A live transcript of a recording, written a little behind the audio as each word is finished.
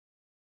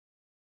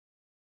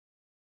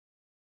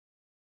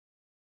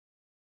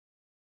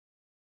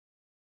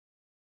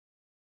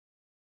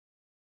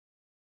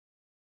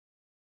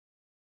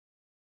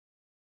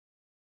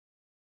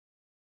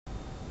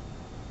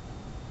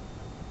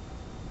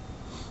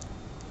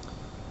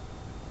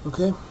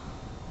Okay.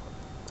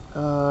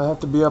 I have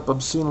to be up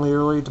obscenely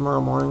early tomorrow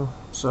morning,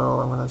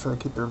 so I'm going to try to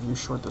keep the review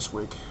short this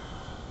week.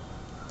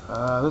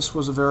 This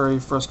was a very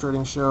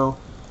frustrating show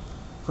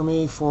for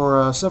me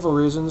for several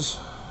reasons.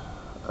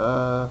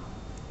 Uh,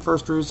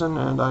 First reason,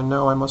 and I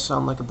know I must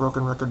sound like a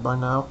broken record by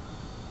now,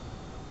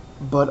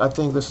 but I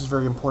think this is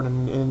very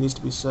important and it needs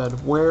to be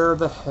said. Where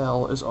the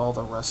hell is all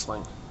the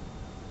wrestling?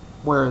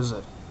 Where is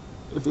it?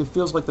 It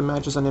feels like the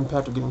matches on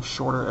Impact are getting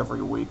shorter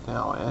every week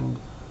now, and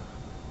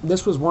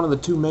this was one of the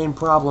two main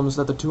problems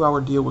that the 2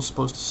 hour deal was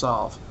supposed to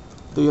solve.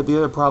 The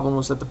other problem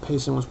was that the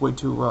pacing was way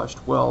too rushed.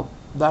 Well,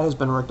 that has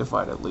been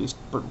rectified at least,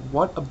 but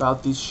what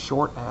about these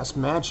short-ass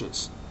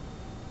matches?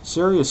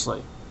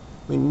 Seriously.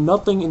 I mean,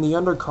 nothing in the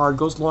undercard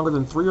goes longer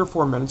than 3 or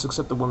 4 minutes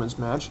except the women's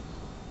match.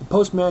 The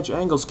post-match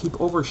angles keep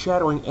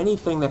overshadowing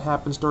anything that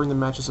happens during the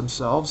matches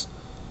themselves.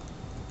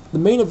 The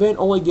main event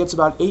only gets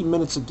about 8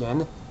 minutes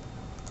again.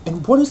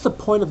 And what is the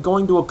point of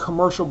going to a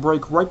commercial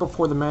break right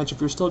before the match if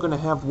you're still going to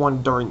have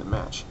one during the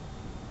match?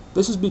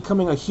 This is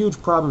becoming a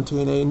huge problem,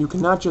 TNA, and you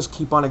cannot just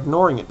keep on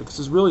ignoring it because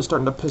it's really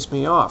starting to piss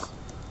me off.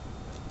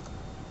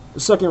 The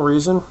second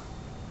reason,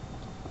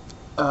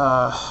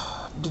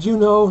 did you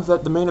know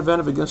that the main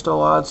event of Against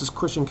All Odds is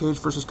Christian Cage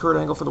versus Kurt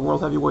Angle for the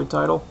World Heavyweight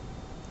title?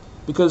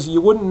 Because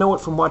you wouldn't know it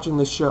from watching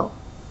this show.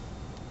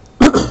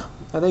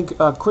 I think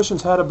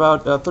Christian's had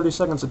about 30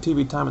 seconds of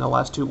TV time in the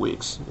last 2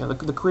 weeks. You know,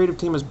 the creative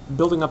team is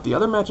building up the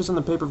other matches in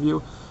the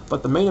pay-per-view,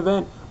 but the main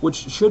event, which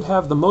should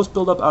have the most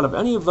build-up out of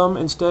any of them,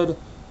 instead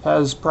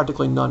has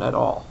practically none at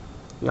all.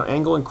 You know,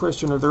 Angle and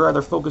Christian, they're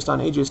either focused on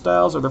AJ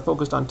Styles or they're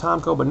focused on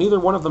Tomko, but neither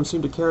one of them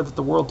seem to care that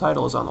the world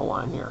title is on the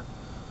line here.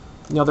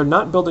 You know, they're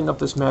not building up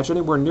this match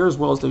anywhere near as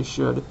well as they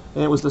should,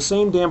 and it was the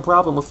same damn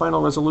problem with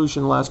Final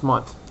Resolution last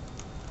month.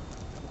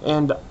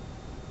 And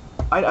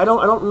I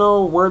don't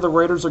know where the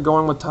Raiders are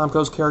going with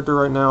Tomko's character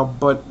right now,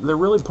 but they're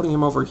really putting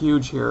him over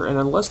huge here. And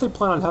unless they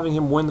plan on having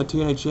him win the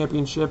TNA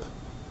Championship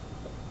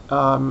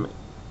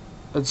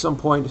at some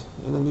point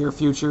in the near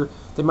future,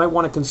 they might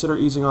want to consider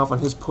easing off on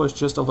his push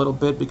just a little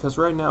bit, because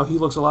right now he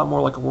looks a lot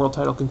more like a world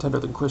title contender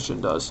than Christian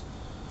does.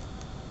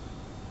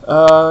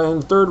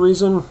 And third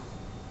reason,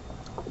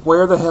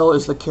 where the hell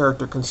is the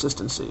character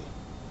consistency?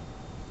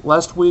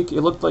 Last week,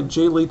 it looked like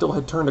Jay Lethal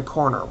had turned a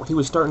corner. He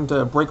was starting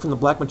to break from the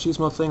Black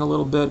Machismo thing a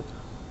little bit,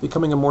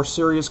 becoming a more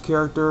serious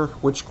character,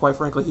 which, quite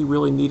frankly, he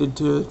really needed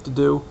to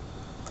do.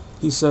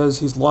 He says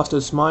he's lost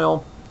his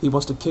smile, he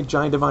wants to kick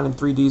Johnny Devine and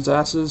 3D's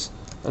asses,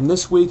 and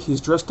this week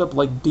he's dressed up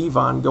like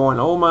Devon, going,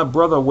 "Oh my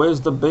brother, where's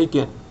the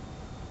bacon?"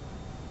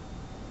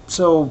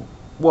 So,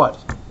 what?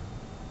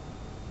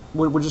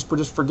 We're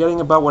just forgetting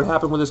about what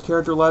happened with his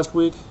character last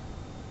week?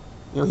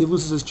 You know, he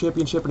loses his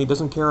championship and he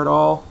doesn't care at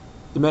all?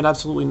 He meant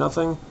absolutely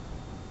nothing?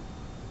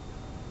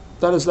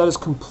 That is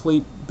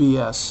complete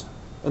BS.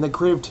 And the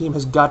creative team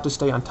has got to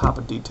stay on top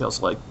of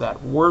details like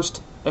that.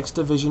 Worst X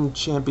Division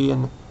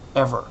champion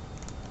ever.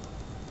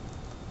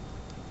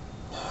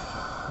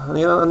 On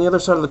the other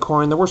side of the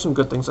coin, there were some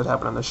good things that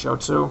happened on this show,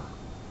 too.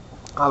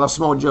 The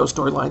Samoa Joe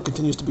storyline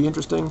continues to be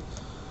interesting.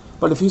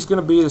 But if he's going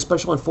to be the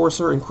special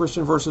enforcer in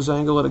Christian versus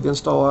Angle at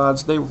Against All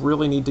Odds, they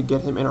really need to get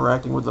him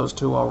interacting with those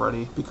two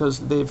already, because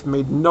they've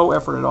made no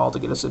effort at all to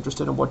get us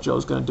interested in what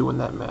Joe's going to do in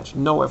that match.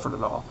 No effort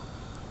at all.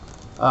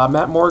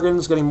 Matt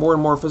Morgan's getting more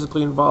and more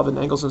physically involved in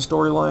angles and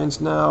storylines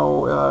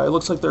now. It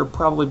looks like they're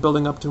probably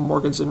building up to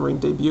Morgan's in-ring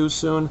debut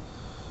soon.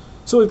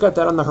 So we've got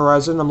that on the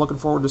horizon. I'm looking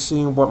forward to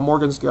seeing what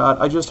Morgan's got.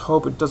 I just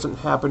hope it doesn't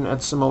happen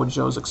at Samoa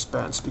Joe's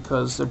expense,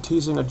 because they're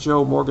teasing a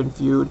Joe-Morgan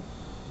feud,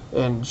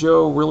 and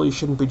Joe really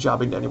shouldn't be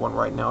jobbing to anyone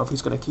right now if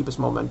he's going to keep his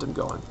momentum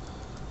going.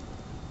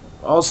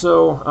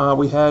 Also,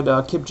 we had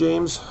Kip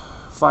James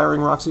firing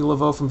Roxy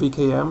Laveau from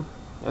VKM,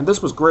 and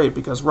this was great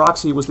because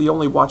Roxy was the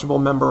only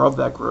watchable member of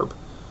that group.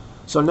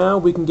 So now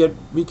we can get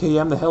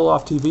VKM the hell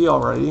off TV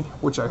already,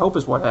 which I hope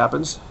is what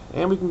happens,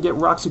 and we can get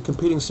Roxy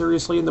competing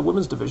seriously in the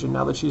women's division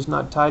now that she's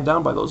not tied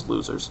down by those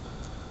losers.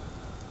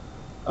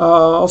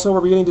 Also,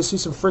 we're beginning to see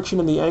some friction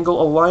in the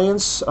Angle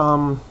Alliance.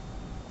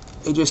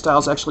 AJ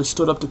Styles actually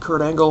stood up to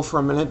Kurt Angle for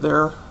a minute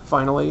there,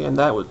 finally, and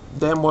that would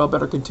damn well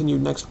better continue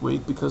next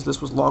week because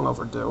this was long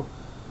overdue.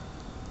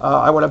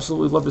 I would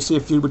absolutely love to see a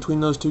feud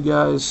between those two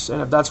guys,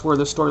 and if that's where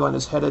this storyline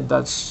is headed,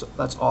 that's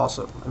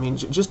awesome. I mean,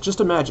 just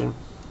imagine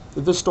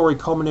if this story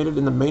culminated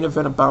in the main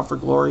event of Bound for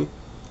Glory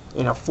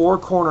in a four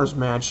corners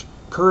match: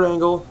 Kurt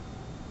Angle,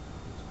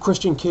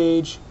 Christian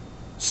Cage,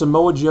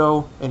 Samoa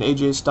Joe, and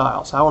AJ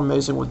Styles. How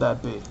amazing would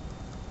that be?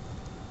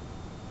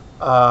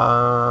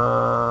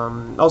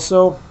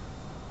 Also,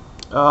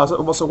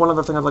 one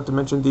other thing I'd like to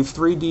mention, the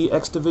 3D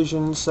X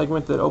Division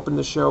segment that opened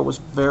the show was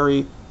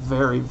very,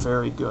 very,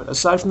 very good.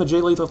 Aside from the Jay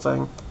Lethal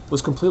thing,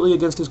 was completely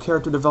against his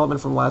character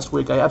development from last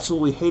week. I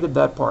absolutely hated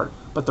that part,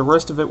 but the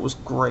rest of it was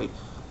great.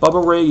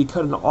 Bubba Ray, he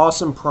cut an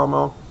awesome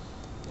promo,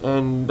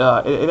 and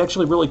it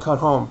actually really cut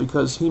home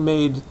because he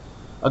made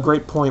a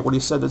great point when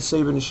he said that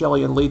Sabin,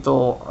 Shelley, and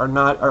Lethal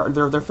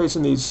they're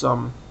facing these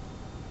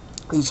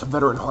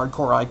veteran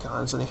hardcore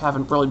icons, and they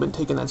haven't really been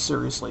taking that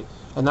seriously,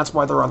 and that's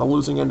why they're on the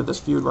losing end of this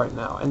feud right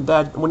now. And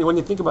that, when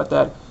you think about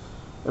that,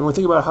 And when we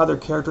think about how their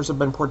characters have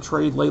been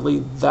portrayed lately,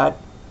 that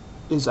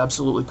is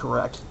absolutely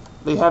correct.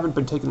 They haven't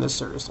been taken this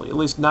seriously, at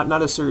least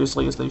not as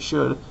seriously as they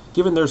should,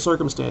 given their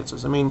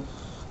circumstances. I mean,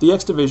 the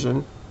X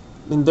Division,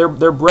 and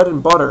their bread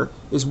and butter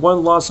is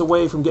one loss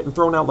away from getting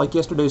thrown out like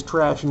yesterday's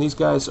trash, and these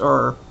guys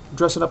are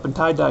dressing up in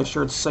tie-dye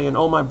shirts saying,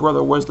 "Oh my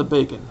brother, where's the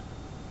bacon?"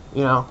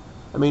 You know,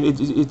 I mean,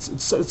 it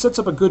sets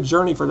up a good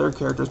journey for their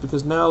characters,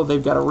 because now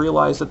they've got to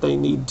realize that they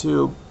need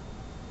to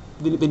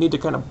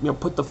kind of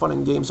put the fun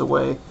and games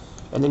away,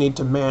 and they need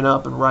to man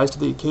up and rise to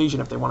the occasion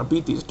if they want to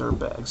beat these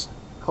dirtbags.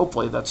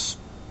 Hopefully, that's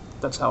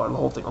how the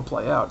whole thing will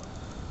play out.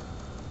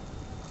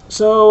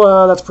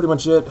 So that's pretty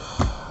much it.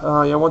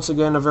 Yeah, once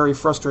again, a very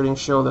frustrating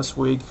show this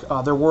week.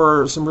 There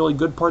were some really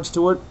good parts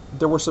to it.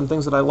 There were some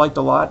things that I liked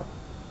a lot,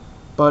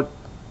 but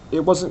it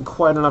wasn't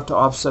quite enough to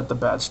offset the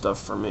bad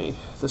stuff for me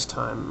this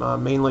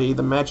time. Mainly,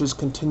 the matches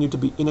continue to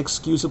be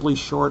inexcusably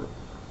short,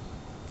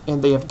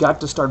 and they have got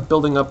to start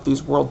building up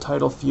these world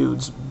title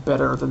feuds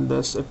better than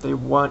this if they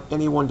want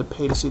anyone to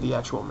pay to see the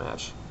actual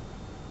match.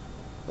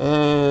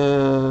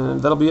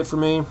 And that'll be it for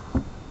me.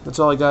 That's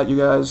all I got, you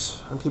guys.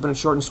 I'm keeping it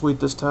short and sweet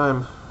this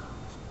time.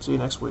 See you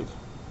next week.